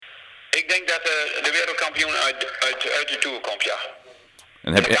denk dat de wereldkampioen uit de Tour komt, ja.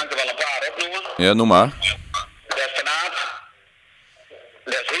 En Ik kan er wel een paar opnoemen. Ja, noem maar. Dat is Van Aert.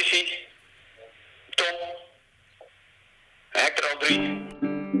 Dat is Ricci. Tom. Hector al 3.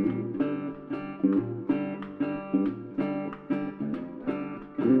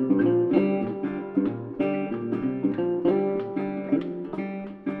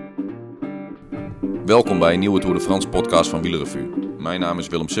 Welkom bij een nieuwe Tour de France podcast van Wielerrevue. Mijn naam is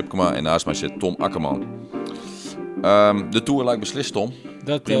Willem Sipkema en naast mij zit Tom Akkerman. De Tour lijkt beslist, Tom.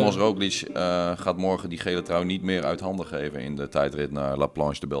 Primož Roglič gaat morgen die gele trui niet meer uit handen geven in de tijdrit naar La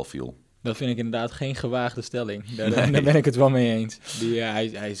Planche de Belleville. Dat vind ik inderdaad geen gewaagde stelling. Daar ben ik het wel mee eens.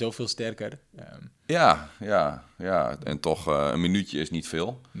 Hij is zoveel sterker. Ja. En toch, een minuutje is niet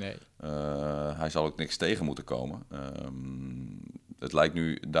veel. Nee. Hij zal ook niks tegen moeten komen. Het lijkt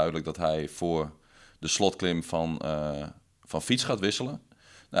nu duidelijk dat hij voor de slotklim van fiets gaat wisselen.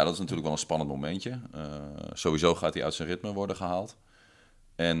 Nou, dat is natuurlijk wel een spannend momentje. Sowieso gaat hij uit zijn ritme worden gehaald.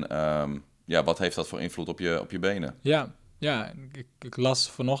 En wat heeft dat voor invloed op je benen? Ja, ik las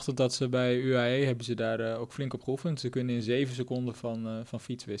vanochtend dat ze bij UAE hebben ze daar ook flink op geoefend. Ze kunnen in 7 seconden van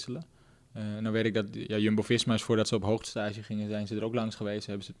fiets wisselen. Nou weet ik dat Jumbo-Visma is voordat ze op hoogtestage gingen, zijn ze er ook langs geweest.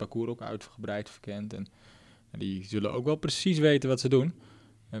 Hebben ze het parcours ook uitgebreid verkend. En die zullen ook wel precies weten wat ze doen.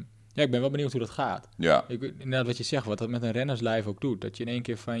 Ja, ik ben wel benieuwd hoe dat gaat. Ja. Inderdaad wat je zegt, wat dat met een rennerslijf ook doet. Dat je in één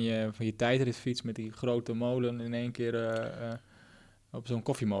keer van je tijdritfiets met die grote molen in één keer op zo'n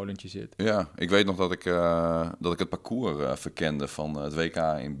koffiemolentje zit. Ja, ik weet nog dat ik het parcours verkende van het WK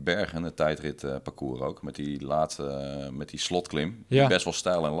in Bergen, het tijdritparcours ook, met die slotklim, die best wel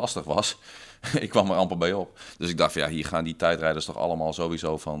steil en lastig was. Ik kwam er amper bij op. Dus ik dacht van hier gaan die tijdrijders toch allemaal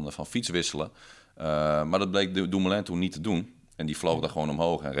sowieso van fiets wisselen. Maar dat bleek Dumoulin toen niet te doen. En die vloog daar gewoon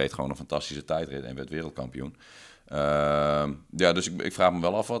omhoog en reed gewoon een fantastische tijdrit en werd wereldkampioen. Dus ik vraag me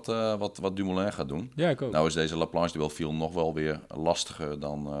wel af wat Dumoulin gaat doen. Ja, ik ook. Nou is deze La Planche de Belleville nog wel weer lastiger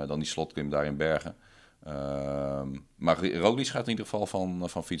dan die slotklim daar in Bergen. Maar Roglič gaat in ieder geval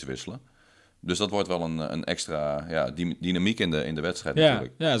van fiets wisselen. Dus dat wordt wel een extra dynamiek in de wedstrijd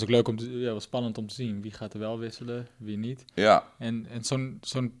natuurlijk. Ja, dat is ook leuk wel spannend om te zien. Wie gaat er wel wisselen, wie niet. Ja. En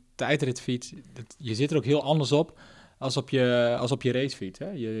zo'n tijdritfiets, je zit er ook heel anders op als op je racefiets. Hè?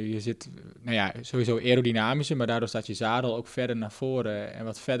 Je zit sowieso aerodynamischer, maar daardoor staat je zadel ook verder naar voren en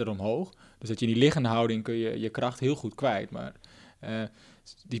wat verder omhoog. Dus dat je in die liggende houding kun je kracht heel goed kwijt. Maar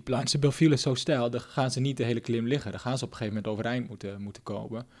die Planche de Belleville is zo steil, dan gaan ze niet de hele klim liggen. Dan gaan ze op een gegeven moment overeind moeten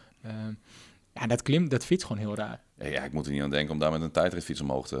komen. Dat fiets gewoon heel raar. Ja, ik moet er niet aan denken om daar met een tijdritfiets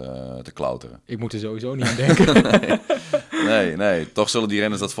omhoog te klauteren. Ik moet er sowieso niet aan denken. Nee. Toch zullen die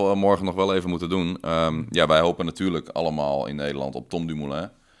renners dat voor morgen nog wel even moeten doen. Wij hopen natuurlijk allemaal in Nederland op Tom Dumoulin.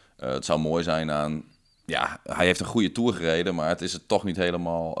 Het zou mooi zijn hij heeft een goede Tour gereden, maar het is het toch niet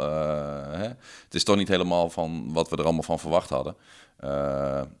helemaal. Het is toch niet helemaal van wat we er allemaal van verwacht hadden.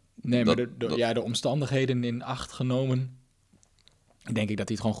 De omstandigheden in acht genomen, denk ik dat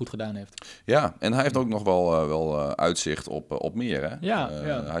hij het gewoon goed gedaan heeft. Ja, en hij heeft ook nog wel uitzicht op meer. Hè? Ja.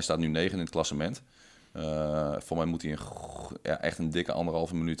 Hij staat nu 9 in het klassement. Voor mij moet hij echt een dikke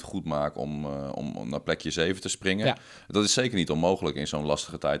 1,5 minuut goed maken om naar plekje 7 te springen. Ja. Dat is zeker niet onmogelijk in zo'n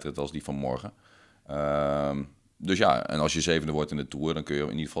lastige tijdrit als die van morgen. En als je 7e wordt in de Tour, dan kun je in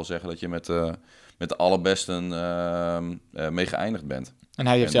ieder geval zeggen dat je met de allerbesten mee geëindigd bent. En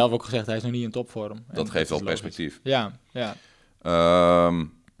hij heeft zelf ook gezegd, hij is nog niet in topvorm. Dat geeft wel perspectief. Ja.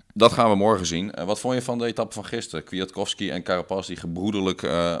 Dat gaan we morgen zien. Wat vond je van de etappe van gisteren? Kwiatkowski en Carapaz die gebroederlijk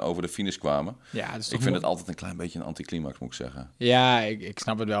over de finish kwamen. Ja, ik vind het altijd een klein beetje een anticlimax, moet ik zeggen. Ja, ik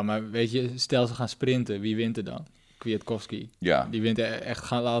snap het wel. Maar weet je, stel ze gaan sprinten, wie wint er dan? Kwiatkowski. Ja. Die wint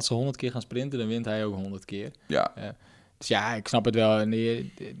echt, laat ze 100 keer gaan sprinten, dan wint hij ook 100 keer. Ja. Dus ja, ik snap het wel. En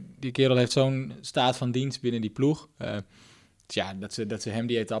die kerel heeft zo'n staat van dienst binnen die ploeg. Dat ze hem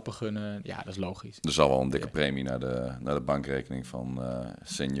die etappe gunnen, dat is logisch. Er zal wel een dikke premie naar de bankrekening van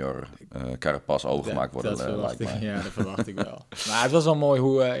senior Carapaz overgemaakt worden. Dat verwacht ik wel. Maar het was wel mooi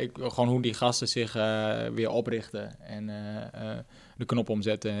hoe die gasten zich weer oprichten en de knop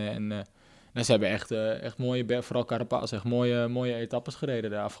omzetten. En ze hebben echt mooie, vooral Carapaz, echt mooie etappes gereden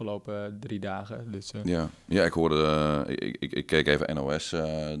de afgelopen 3 dagen. Dus, Ja, ik hoorde, ik keek even NOS,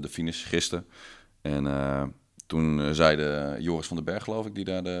 de finish gisteren. En toen zeide Joris van den Berg, geloof ik, die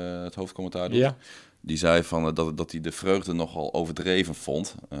daar het hoofdcommentaar doet. Ja. Die zei dat hij de vreugde nogal overdreven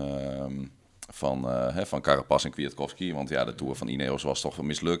vond van Carapaz en Kwiatkowski. Want de Tour van Ineos was toch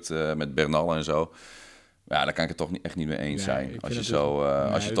mislukt met Bernal en zo. Ja, daar kan ik het toch echt niet mee eens zijn.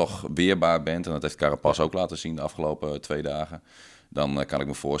 Als je toch weerbaar bent, en dat heeft Carapaz ook laten zien de afgelopen 2 dagen... dan kan ik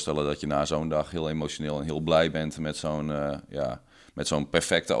me voorstellen dat je na zo'n dag heel emotioneel en heel blij bent met met zo'n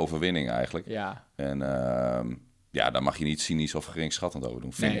perfecte overwinning eigenlijk. Ja. En daar mag je niet cynisch of geringschattend over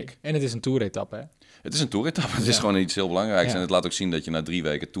doen, vind ik. En het is een toeretappe, hè? Het is een toeretappe. Het is gewoon iets heel belangrijks. Ja. En het laat ook zien dat je na 3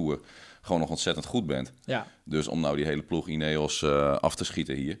 weken tour gewoon nog ontzettend goed bent. Ja. Dus om nou die hele ploeg Ineos af te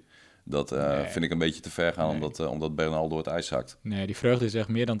schieten hier, dat vind ik een beetje te ver gaan, omdat Bernal door het ijs zakt. Nee, die vreugde is echt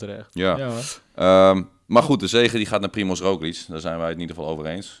meer dan terecht. Ja. Maar goed, de zege die gaat naar Primož Roglič. Daar zijn wij het in ieder geval over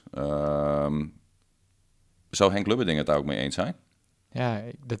eens. Zou Henk Lubberding het daar ook mee eens zijn? Ja,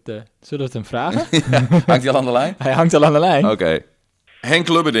 zullen we het hem vragen? Hangt hij al aan de lijn? Hij hangt al aan de lijn. Oké. Henk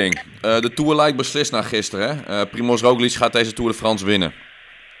Lubberding. De Tour lijkt beslist na gisteren. Hè? Primož Roglič gaat deze Tour de France winnen.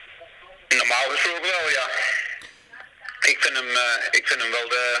 Normaal gesproken wel, ja. Ik vind hem wel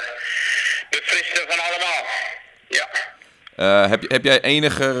de friste van allemaal. Ja.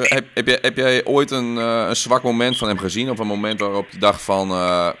 Heb jij ooit een zwak moment van hem gezien? Of een moment waarop je dacht van...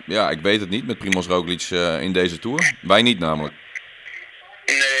 ik weet het niet met Primož Roglič in deze Tour? Wij niet namelijk.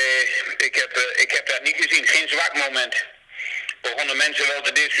 Nee, ik heb dat niet gezien. Geen zwak moment. Begonnen mensen wel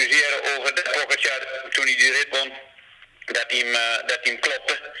te discussiëren over de Pogačar toen hij die rit won. Dat hij hem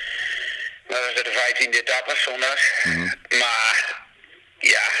klopte. Dat was het de 15e etappe zondags. Mm-hmm. Maar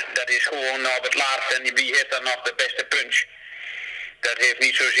ja, dat is gewoon op het laatst. En wie heeft dan nog de beste punch? Dat heeft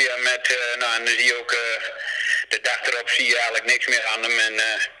niet zozeer met... en dan zie je ook... de dag erop zie je eigenlijk niks meer aan hem.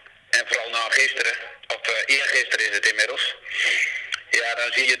 En vooral na gisteren. Of eergisteren is het inmiddels. Ja,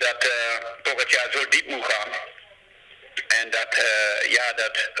 dan zie je dat Pogačar zo diep moet gaan. En dat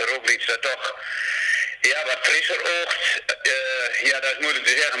Roglič dat toch wat frisser oogt. Dat is moeilijk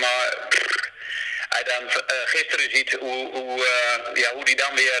te zeggen, maar hij dan gisteren ziet hoe die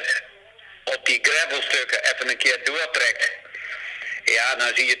dan weer op die gravelstukken even een keer doortrekt. Ja,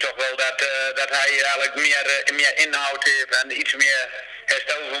 dan zie je toch wel dat hij eigenlijk meer inhoud heeft en iets meer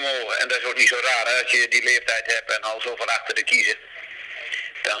herstelvermogen. En dat is ook niet zo raar, hè, als je die leeftijd hebt en al zoveel achter de kiezen.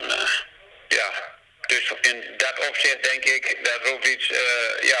 Dan, dus in dat opzicht denk ik dat Roglič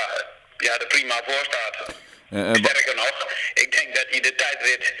er prima voor staat. Sterker nog, ik denk dat hij de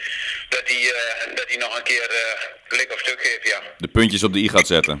tijdrit, dat hij nog een keer lik op stuk geeft, ja. De puntjes op de i gaat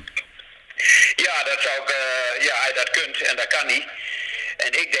zetten. Ja, dat zou ik, hij dat kunt en dat kan hij.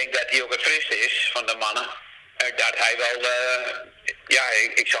 En ik denk dat hij ook het friste is van de mannen. Dat hij wel,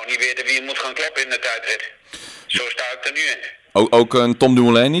 ik zou niet weten wie hem moet gaan kloppen in de tijdrit. Zo sta ik er nu in. Ook een Tom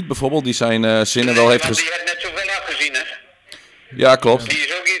Dumoulin niet bijvoorbeeld, die zijn zinnen wel heeft gezien. Die heeft net zoveel afgezien, hè? Ja, klopt. Die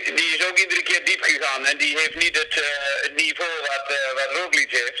is ook iedere keer diep gegaan en die heeft niet het niveau wat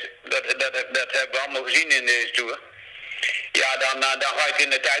Roglič heeft. Dat hebben we allemaal gezien in deze Tour. Ja, dan ga je het in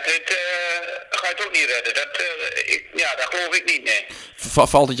de tijdrit ook niet redden. Dat geloof ik niet, nee.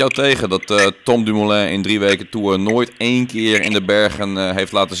 Valt het jou tegen dat Tom Dumoulin in 3 weken Tour nooit 1 keer in de bergen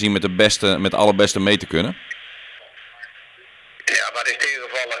heeft laten zien met de allerbeste mee te kunnen? Ja, wat is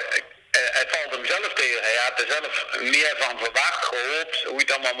tegenvallen? Het valt hem zelf tegen. Hij had er zelf meer van verwacht, gehoopt, hoe je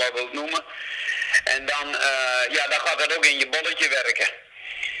het allemaal maar wilt noemen. En dan gaat dat ook in je bolletje werken.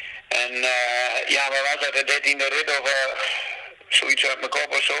 En wat was dat, de 13e rit of zoiets uit mijn kop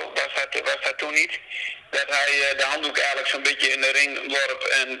of zo, was dat toen niet? Dat hij de handdoek eigenlijk zo'n beetje in de ring worp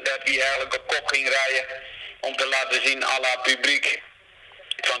en dat hij eigenlijk op kop ging rijden om te laten zien à la publiek.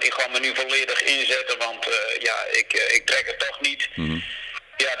 Van ik ga me nu volledig inzetten, want ik trek het toch niet. Mm-hmm.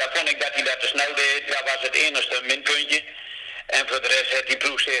 Ja, dan vond ik dat hij dat te snel deed. Dat was het enigste minpuntje. En voor de rest heeft die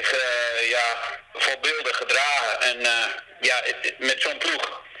ploeg zich voorbeeldig gedragen. En met zo'n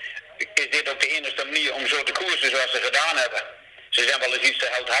ploeg is dit ook de enige manier om zo te koersen zoals ze gedaan hebben. Ze zijn wel eens iets te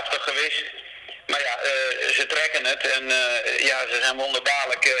heldhaftig geweest. Maar ja, ze trekken het en ze zijn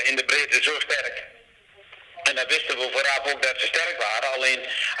wonderbaarlijk in de breedte zo sterk. En dat wisten we vooraf ook dat ze sterk waren. Alleen,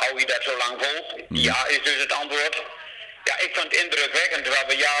 hou je dat zo lang vol? Ja, is dus het antwoord. Ja, ik vond het indrukwekkend wat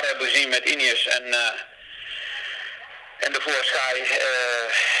we jaren hebben gezien met Ineos en de Voorschaai.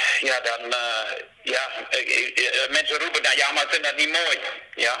 Mensen roepen dan, ja, maar ik vind dat niet mooi.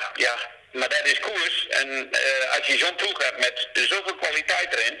 Ja, maar dat is koers. En als je zo'n ploeg hebt met zoveel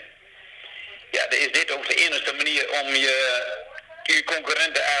kwaliteit erin, ja, dan is dit ook de enige manier om je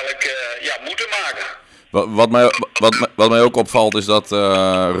concurrenten eigenlijk moe te maken. Wat mij ook opvalt is dat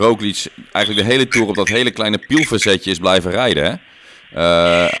Roglič eigenlijk de hele Tour op dat hele kleine pielverzetje is blijven rijden. Hè?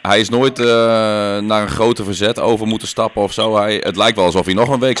 Hij is nooit naar een grote verzet over moeten stappen of zo. Het lijkt wel alsof hij nog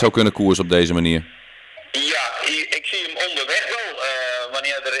een week zou kunnen koersen op deze manier. Ja, ik zie hem onderweg wel.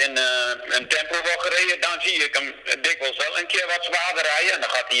 Wanneer er in een tempo wordt gereden, dan zie ik hem dikwijls wel een keer wat zwaarder rijden. En dan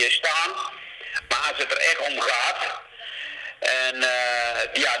gaat hij hier staan. Maar als het er echt om gaat... En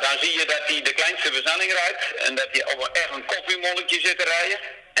dan zie je dat hij de kleinste versnelling rijdt. En dat hij op echt een koffiemolletje zit te rijden.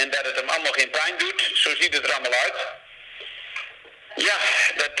 En dat het hem allemaal geen pijn doet. Zo ziet het er allemaal uit. Ja,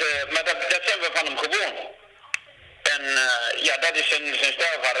 maar dat zijn we van hem gewoon. En ja, dat is zijn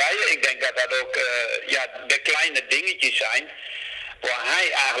stijl van rijden. Ik denk dat dat ook de kleine dingetjes zijn waar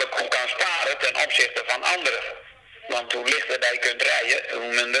hij eigenlijk goed kan sparen ten opzichte van anderen. Want hoe lichter hij kunt rijden,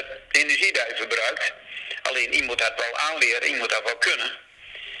 hoe minder energie hij verbruikt. Alleen, je moet dat wel aanleren, je moet dat wel kunnen.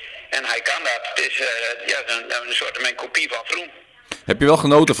 En hij kan dat. Het is een soort mijn kopie van Vroom. Heb je wel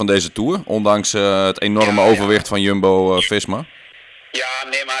genoten van deze Tour, ondanks het enorme overwicht van Jumbo-Visma? Ja,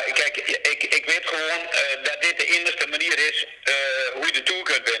 nee, maar kijk, ik weet gewoon dat dit de enige manier is hoe je de Tour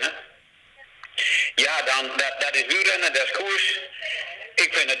kunt winnen. Ja, dat is wielrennen, dat is koers.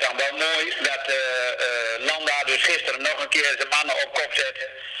 Ik vind het dan wel mooi dat Landa dus gisteren nog een keer zijn mannen op kop zet.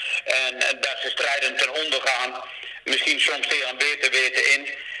 En dat ze strijden ten onder gaan. Misschien soms tegen beter weten in.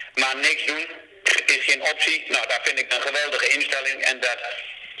 Maar niks doen is geen optie. Nou, dat vind ik een geweldige instelling. En dat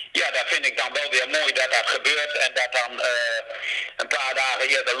vind ik dan wel weer mooi dat dat gebeurt. En dat dan een paar dagen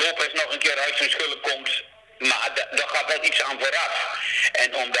eerder Lopez nog een keer uit zijn schulp komt. Maar daar gaat wel iets aan vooraf.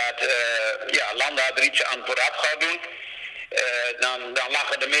 En omdat Landa er iets aan vooraf gaat doen, dan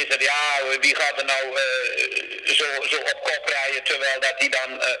lachen de meesten, wie gaat er nou zo op kop rijden, terwijl dat hij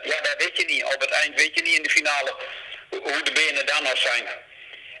dan, dat weet je niet. Op het eind weet je niet in de finale hoe de benen dan nog zijn.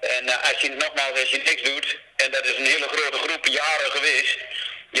 En als je niks doet, en dat is een hele grote groep jaren geweest,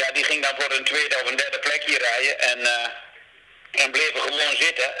 ja, die ging dan voor een tweede of een derde plekje rijden en bleven gewoon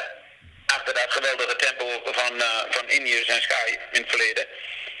zitten. Achter dat geweldige tempo van Ineos en Sky in het verleden.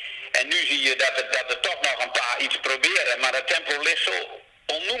 En nu zie je dat er toch nog een paar iets proberen. Maar het tempo ligt zo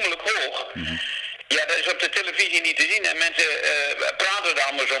onnoemelijk hoog. Mm-hmm. Ja, dat is op de televisie niet te zien. En mensen praten er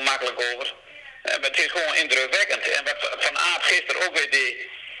allemaal zo makkelijk over. Maar het is gewoon indrukwekkend. En wat Van Aert gisteren ook weer deed.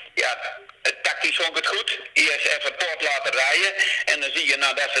 Ja, tactisch vond ik het goed. Eerst even Poort laten rijden. En dan zie je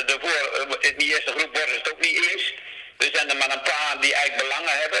dat ze ervoor, in die eerste groep worden ze het ook niet eens. Er zijn er maar een paar die eigenlijk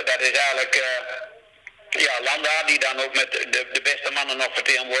belangen hebben. Dat is eigenlijk Landa, die dan ook met de beste mannen nog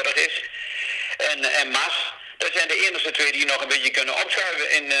vertegenwoordigd is. En Mas. Dat zijn de enige twee die nog een beetje kunnen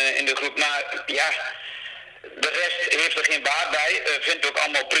opschuiven in de groep. Maar ja, de rest heeft er geen baat bij. Vindt ook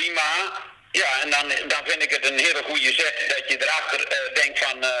allemaal prima. Ja, en dan vind ik het een hele goede zet dat je erachter denkt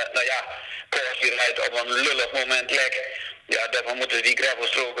van, Porsche rijdt op een lullig moment lek. Ja, daarvan moeten die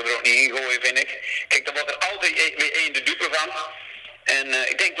gravelstroken er ook niet in gooien, vind ik. Kijk, daar wordt er altijd weer één de dupe van. En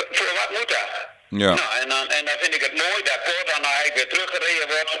ik denk, voor wat moet dat? Ja. Nou, en dan vind ik het mooi dat Poort dan eigenlijk weer teruggereden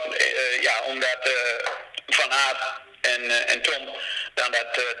wordt. Omdat Van Aert en Tom dan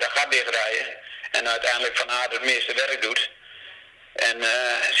dat gat dichtrijden. En uiteindelijk Van Aert het meeste werk doet. En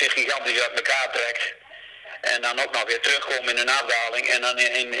zich gigantisch uit elkaar trekt. En dan ook nog weer terugkomen in een afdaling. En dan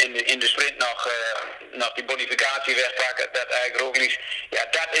in de sprint nog die bonificatie wegpakken. Dat eigenlijk Roglic. Ja,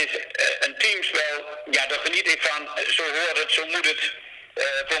 dat is een teamspel. Ja, daar geniet ik van. Zo hoort het, zo moet het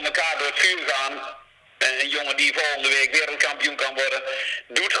voor elkaar door het vuur gaan. Een jongen die volgende week wereldkampioen kan worden,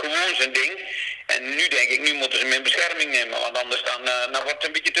 doet gewoon zijn ding. En nu denk ik, nu moeten ze hem in bescherming nemen. Want anders dan wordt het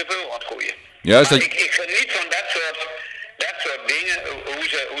een beetje te veel aan het gooien. Juist maar ik geniet van dat soort dingen.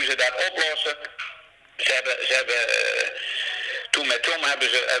 Hoe ze dat oplossen. Ze hebben toen met Tom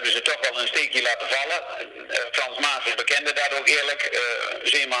hebben ze toch wel een steekje laten vallen. Frans Maas bekende dat ook eerlijk.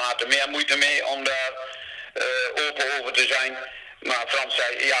 Zeeman had er meer moeite mee om daar open over te zijn. Maar Frans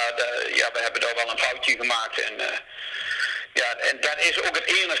zei, we hebben daar wel een foutje gemaakt. En dat is ook het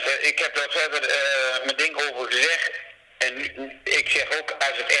enige. Ik heb daar verder mijn ding over gezegd. En ik zeg ook,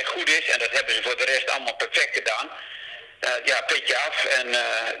 als het echt goed is, en dat hebben ze voor de rest allemaal perfect gedaan. Petje af. En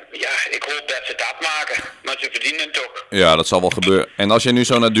ik hoop dat ze het afmaken. Maar ze verdienen het toch. Ja, dat zal wel gebeuren. En als je nu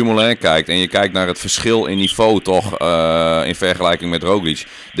zo naar Dumoulin kijkt en je kijkt naar het verschil in niveau toch in vergelijking met Roglic.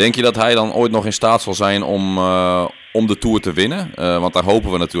 Denk je dat hij dan ooit nog in staat zal zijn om de Tour te winnen? Want daar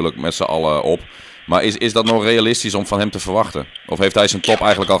hopen we natuurlijk met z'n allen op. Maar is dat nog realistisch om van hem te verwachten? Of heeft hij zijn top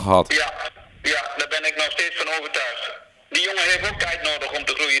eigenlijk al gehad? Ja, daar ben ik nog steeds van overtuigd. Die jongen heeft ook tijd nodig om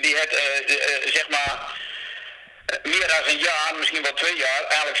te groeien. Die heeft meer dan een jaar, misschien wel 2 jaar,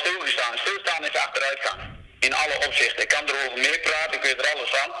 eigenlijk stilgestaan. Stilstaan is achteruitgang. In alle opzichten. Ik kan erover meepraten, ik weet er alles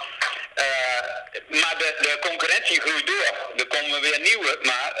van. Maar de concurrentie groeit door. Er komen weer nieuwe,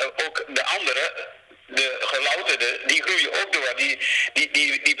 maar ook de anderen, de gelouterden, die groeien ook door.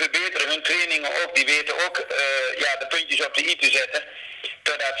 Die verbeteren hun trainingen ook. Die weten ook de puntjes op de i te zetten,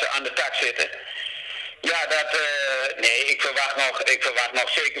 totdat ze aan de tak zitten. Ja, ik verwacht nog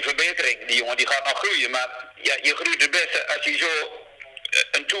zeker verbetering. Die jongen die gaat nog groeien, maar ja, je groeit het beste als je zo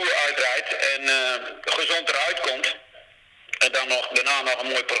een Tour uitrijdt en gezond eruit komt. En dan daarna nog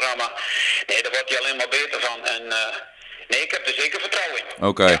een mooi programma. Nee, daar wordt hij alleen maar beter van. En ik heb er zeker vertrouwen in.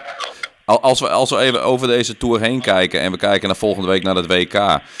 Oké. Ja. Als we even over deze Tour heen kijken en we kijken naar volgende week naar het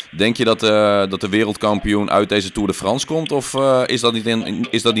WK. Denk je dat de wereldkampioen uit deze Tour de France komt? Of is dat niet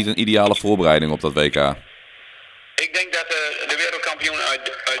een ideale voorbereiding op dat WK? Ik denk dat de wereldkampioen uit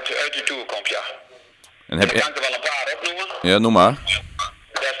de Tour komt, ja. En ik kan er wel een paar opnoemen. Ja, noem maar.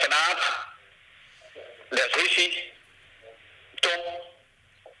 Dat is Van Aert. Dat is Hissi. Tom.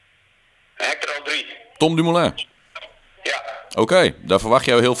 En heb ik er al 3. Tom Dumoulin. Ja. Oké, daar verwacht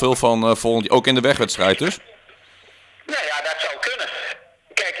jij heel veel van volgend jaar. Ook in de wegwedstrijd dus? Nou ja, dat zou kunnen.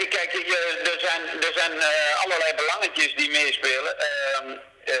 Kijk, er zijn allerlei belangetjes die meespelen.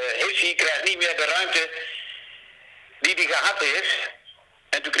 Hissi krijgt niet meer de ruimte die hij gehad heeft.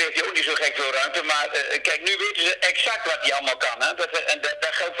 En toen kreeg hij ook niet zo gek veel ruimte. Maar kijk, nu weten ze exact wat hij allemaal kan. Hè?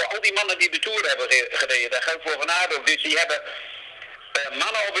 Dat geldt voor al die mannen die de Tour hebben gereden. Dat geldt voor Van Aert ook. Dus die hebben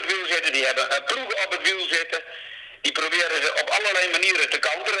mannen op het wiel zitten. Die hebben ploegen op het wiel zitten. Die proberen ze op allerlei manieren te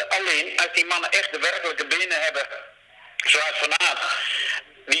counteren. Alleen als die mannen echt de werkelijke benen hebben, zoals Van Aert,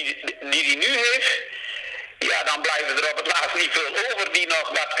 die nu heeft, ja, dan blijven er op het laatst niet veel over die nog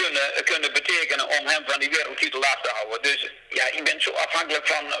wat kunnen betekenen om hem van die wereldtitel af te houden. Dus ja, je bent zo afhankelijk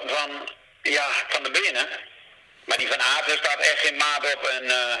van de benen. Maar die Van Aert staat echt geen maat op. En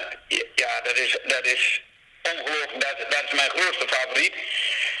ja, dat is ongelooflijk. Dat is mijn grootste favoriet.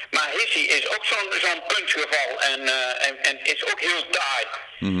 Maar Hissi is ook zo'n punchgeval en is ook heel taai.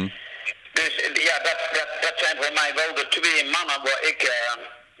 Mm-hmm. Dus ja, dat zijn voor mij wel de 2 mannen waar ik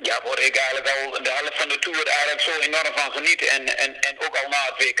eigenlijk al de helft van de Tour eigenlijk zo enorm van geniet. En ook al naar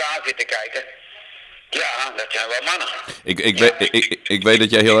het WK zitten kijken. Ja, dat zijn wel mannen. Ik weet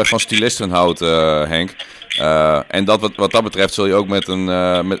dat jij heel erg van stylisten houdt, Henk. En wat dat betreft zul je ook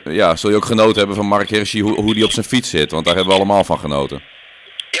zul je ook genoten hebben van Marc Hirschi, hoe die op zijn fiets zit. Want daar hebben we allemaal van genoten.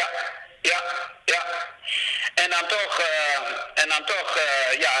 Ja. En dan toch,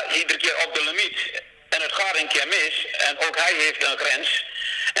 iedere keer op de limiet. En het gaat een keer mis. En ook hij heeft een grens.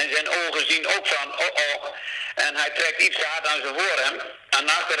 En zijn ogen zien ook van, En hij trekt iets te hard aan zijn voorrem. En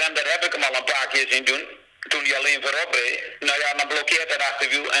achter hem, dat heb ik hem al een paar keer zien doen. Toen hij alleen voorop reed. Nou ja, dan blokkeert hij het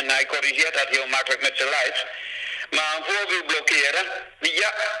achterwiel. En hij corrigeert dat heel makkelijk met zijn lijf. Maar een voorwiel blokkeren.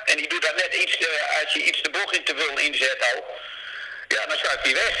 En die doet dat net iets, als je iets de bocht in te veel inzet al. Ja, dan schuift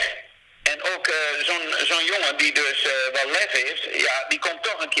hij weg. En ook zo'n jongen die dus wel lef heeft, ja, die komt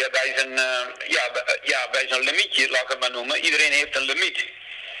toch een keer bij zijn limietje, laat ik het maar noemen. Iedereen heeft een limiet.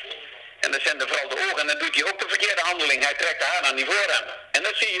 En dat zijn er vooral de ogen. En dan doet hij ook de verkeerde handeling. Hij trekt de haan aan die voorrem. En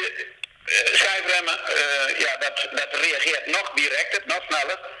dan zie je schijfremmen, dat reageert nog directer, nog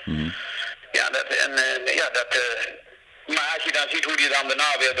sneller. Mm-hmm. Maar als je dan ziet hoe hij dan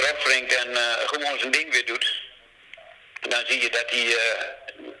daarna weer erop springt en gewoon zijn ding weer doet, dan zie je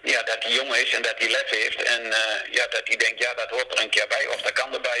dat hij jong is en dat hij lef heeft. En dat hij denkt, ja, dat hoort er een keer bij, of dat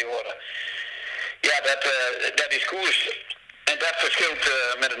kan erbij horen. Ja, dat is koers. En dat verschilt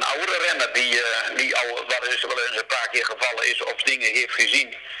met een oudere renner die al wel eens een paar keer gevallen is of dingen heeft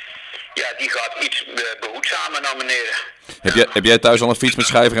gezien. Ja, die gaat iets behoedzamer naar beneden. Heb jij thuis al een fiets met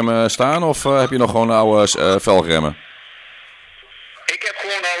schijfremmen staan of heb je nog gewoon oude velgremmen? Ik heb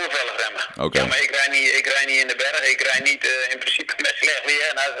gewoon oude velgremmen. Okay. Ja, maar ik rij niet in de berg. Ik rij niet in principe met slecht weer.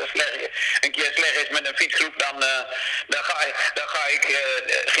 En als het een keer slecht is met een fietsgroep, dan ga ik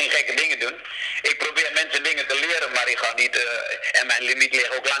geen gekke dingen doen. Ik probeer mensen dingen te leren, maar ik ga niet... en mijn limiet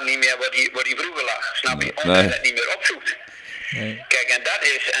ligt ook lang niet meer waar die vroeger lag. Snap je? Omdat je het niet meer opzoekt. Nee. Kijk, en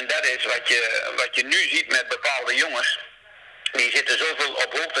dat is wat je nu ziet met bepaalde jongens. Die zitten zoveel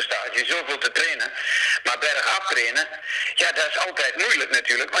op hoogtestage, zoveel te trainen. Maar bergaf trainen, ja, dat is altijd moeilijk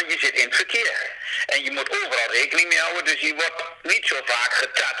natuurlijk, want je zit in het verkeer. En je moet overal rekening mee houden, dus je wordt niet zo vaak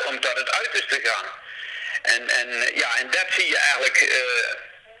getat om tot het uiterste te gaan. En dat zie je eigenlijk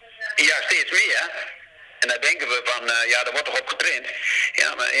steeds meer. En dan denken we van, daar wordt toch op getraind.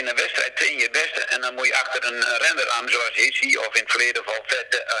 Ja, maar in een wedstrijd train je het beste. En dan moet je achter een renner aan, zoals Hissi of in het verleden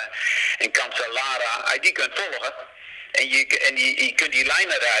Valverde en Cancellara, als je die kunt volgen. En je kunt die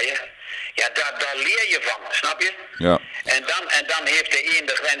lijnen rijden. Ja, daar leer je van, snap je? Ja. En dan heeft de een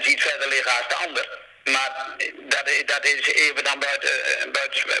de grens iets verder liggen als de ander. Maar dat is even dan buiten,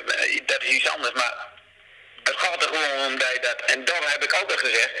 dat is iets anders. Maar het gaat er gewoon om dat. En daar heb ik altijd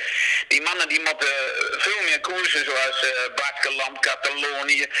gezegd. Die mannen die moeten veel meer koersen zoals Baskeland,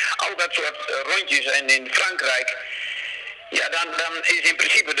 Catalonië. Al dat soort rondjes en in Frankrijk. Ja, dan is in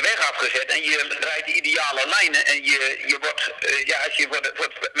principe de weg afgezet en je rijdt de ideale lijnen en je wordt, als je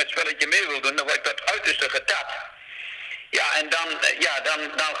met spelletje mee wil doen, dan word je tot uiterste getapt. Ja, en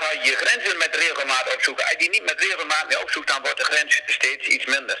dan ga je je grenzen met regelmaat opzoeken. Als je die niet met regelmaat meer opzoekt, dan wordt de grens steeds iets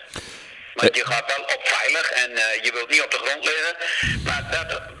minder. Want je gaat wel op veilig en je wilt niet op de grond liggen. Maar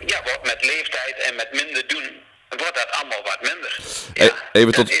dat wordt met leeftijd en met minder doen, wordt dat allemaal wat minder. Ja,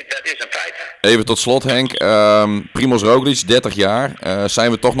 dat is een feit. Even tot slot, Henk. Primož Roglič, 30 jaar.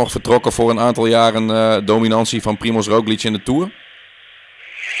 Zijn we toch nog vertrokken voor een aantal jaren dominantie van Primož Roglič in de Tour?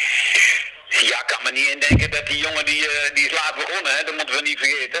 Ja, ik kan me niet indenken dat die jongen die is laat begonnen, hè? Dat moeten we niet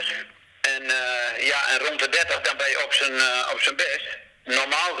vergeten. En en rond de 30 dan ben je op zijn best,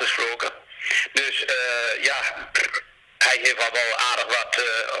 normaal gesproken. Dus hij heeft al wel aardig wat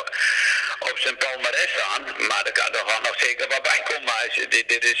op zijn palmarès staan, maar er kan toch nog zeker wat bij komen. Maar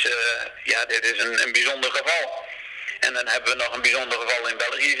dit is een bijzonder geval. En dan hebben we nog een bijzonder geval in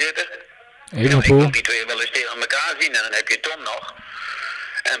België zitten. Ik wil die twee wel eens tegen elkaar zien en dan heb je Tom nog.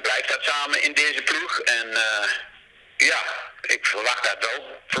 En blijft dat samen in deze ploeg. En ik verwacht dat wel,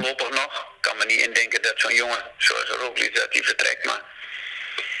 voorlopig nog. Ik kan me niet indenken dat zo'n jongen zoals Roglič dat die vertrekt, maar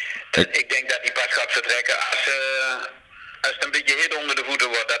ik denk dat hij pas gaat vertrekken als het een beetje hit onder de voeten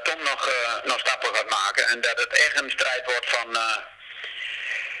wordt. Dat Tom nog stappen gaat maken en dat het echt een strijd wordt van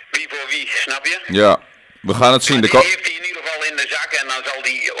wie voor wie, snap je? Ja, we gaan het zien. Die heeft hij in ieder geval in de zak en dan zal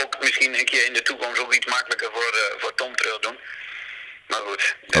die ook misschien een keer in de toekomst ook iets makkelijker voor Tom terug doen. Maar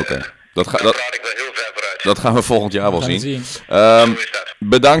goed, dat praat ik wel heel ver vooruit. Dat gaan we volgend jaar wel zien. Zo is dat.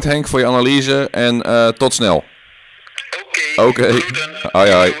 Bedankt Henk voor je analyse en tot snel. Oké.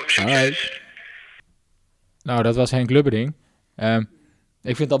 Hoi. Nou, dat was Henk Lubberding.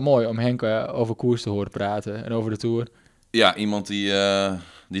 Ik vind dat mooi om Henk over koers te horen praten en over de Tour. Ja, iemand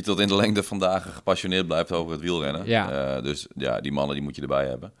die tot in de lengte van dagen gepassioneerd blijft over het wielrennen. Ja. Dus die mannen die moet je erbij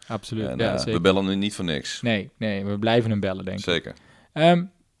hebben. Absoluut, en, we bellen nu niet voor niks. Nee, we blijven hem bellen, denk ik. Zeker.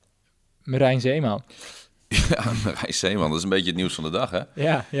 Marijn Zeeman. Ja, Marijn Zeeman, dat is een beetje het nieuws van de dag, hè?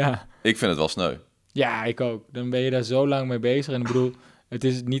 Ja. Ik vind het wel sneu. Ja, ik ook. Dan ben je daar zo lang mee bezig. En ik bedoel, het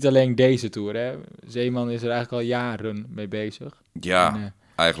is niet alleen deze Tour, hè. Zeeman is er eigenlijk al jaren mee bezig. Ja,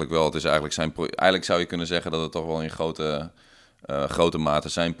 eigenlijk wel. Het is eigenlijk eigenlijk zou je kunnen zeggen dat het toch wel in grote mate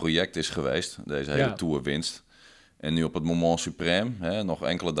zijn project is geweest, deze hele Tourwinst. En nu op het moment suprême, hè, nog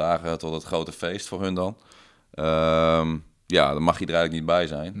enkele dagen tot het grote feest voor hun dan. Dan mag je er eigenlijk niet bij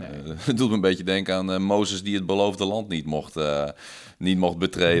zijn. Nee. Het doet me een beetje denken aan Mozes die het beloofde land niet mocht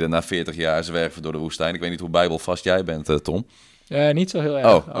betreden na 40 jaar zwerven door de woestijn. Ik weet niet hoe bijbelvast jij bent, Tom. Niet zo heel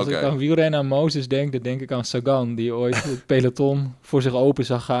erg. Als ik aan wielrennen aan Mozes denk, dan denk ik aan Sagan, die ooit het peloton voor zich open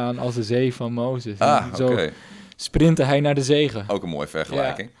zag gaan als de zee van Mozes. Zo sprintte hij naar de zege. Ook een mooie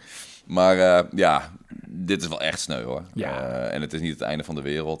vergelijking. Ja. Maar dit is wel echt sneu, hoor. Ja. En het is niet het einde van de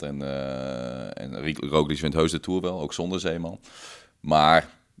wereld. En Roglič wint heus de Tour wel, ook zonder Zeeman. Maar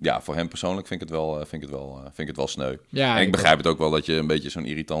ja, voor hem persoonlijk vind ik het wel sneu. Ja, en ik begrijp het ook wel dat je een beetje zo'n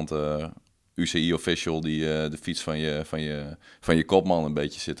irritante UCI-official die de fiets van je kopman een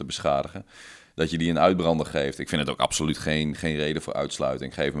beetje zit te beschadigen, dat je die een uitbrander geeft. Ik vind het ook absoluut geen reden voor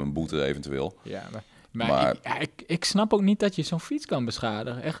uitsluiting. Geef hem een boete eventueel. Ja, maar ik snap ook niet dat je zo'n fiets kan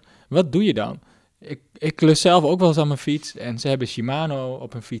beschadigen. Echt, wat doe je dan? Ik klus zelf ook wel eens aan mijn fiets en ze hebben Shimano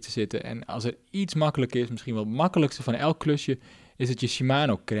op hun fietsen zitten. En als er iets makkelijk is, misschien wel het makkelijkste van elk klusje, is het je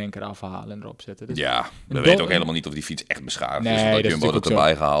Shimano-krenker afhalen en erop zetten. Dus we weten ook helemaal niet of die fiets echt beschadigd is, omdat Jumbo het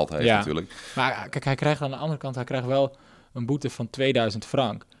erbij gehaald heeft natuurlijk. Maar kijk, hij krijgt aan de andere kant, wel een boete van 2000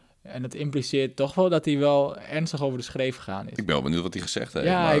 frank. En dat impliceert toch wel dat hij wel ernstig over de schreef gegaan is. Ik ben wel benieuwd wat hij gezegd heeft.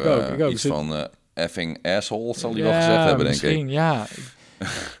 Ja, maar, ik ook. Iets van effing asshole zal hij wel gezegd hebben, denk ik. Ja,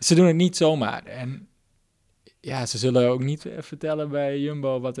 ze doen het niet zomaar. En ja, ze zullen ook niet vertellen bij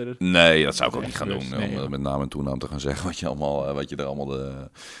Jumbo wat er... Nee, dat zou ik ook niet gaan doen. Om met naam en toenaam te gaan zeggen waar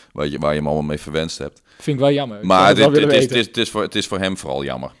je hem allemaal mee verwenst hebt. Vind ik wel jammer. Maar het is voor hem vooral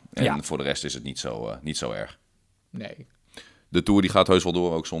jammer. En voor de rest is het niet zo erg. Nee. De Tour die gaat heus wel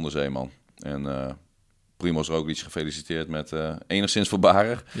door, ook zonder Zeeman. En Primož Roglič gefeliciteerd met enigszins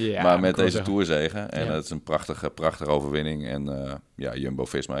voorbarig, maar met deze Tourzege. En het is een prachtige overwinning. En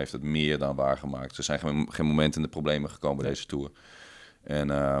Jumbo-Visma heeft het meer dan waargemaakt. Er zijn geen moment in de problemen gekomen bij deze Tour. En,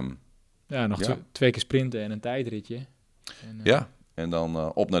 nog 2 keer sprinten en een tijdritje. En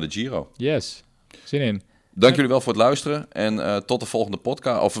dan op naar de Giro. Yes, zin in. Dank jullie wel voor het luisteren en tot de volgende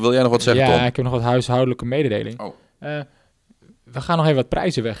podcast. Of wil jij nog wat zeggen, Tom? Ja, ik heb nog wat huishoudelijke mededeling. We gaan nog even wat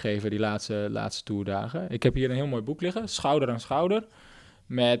prijzen weggeven die laatste toerdagen. Ik heb hier een heel mooi boek liggen, Schouder aan Schouder.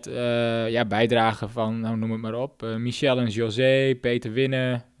 Met bijdragen van, noem het maar op, Michel en José, Peter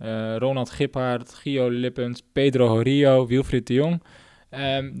Winnen, Ronald Giphart, Gio Lippens, Pedro Horio, Wilfried de Jong.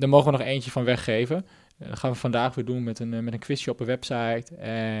 Daar mogen we nog eentje van weggeven. Dat gaan we vandaag weer doen met een quizje op de website.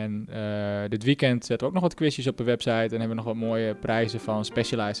 En dit weekend zetten we ook nog wat quizjes op de website. En hebben we nog wat mooie prijzen van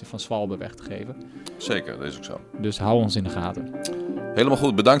Specialized van Svalbe weg te geven. Zeker, dat is ook zo. Dus hou ons in de gaten. Helemaal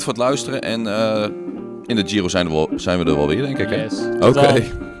goed, bedankt voor het luisteren. En in de Giro zijn we er wel weer, denk ik. Yes. Oké.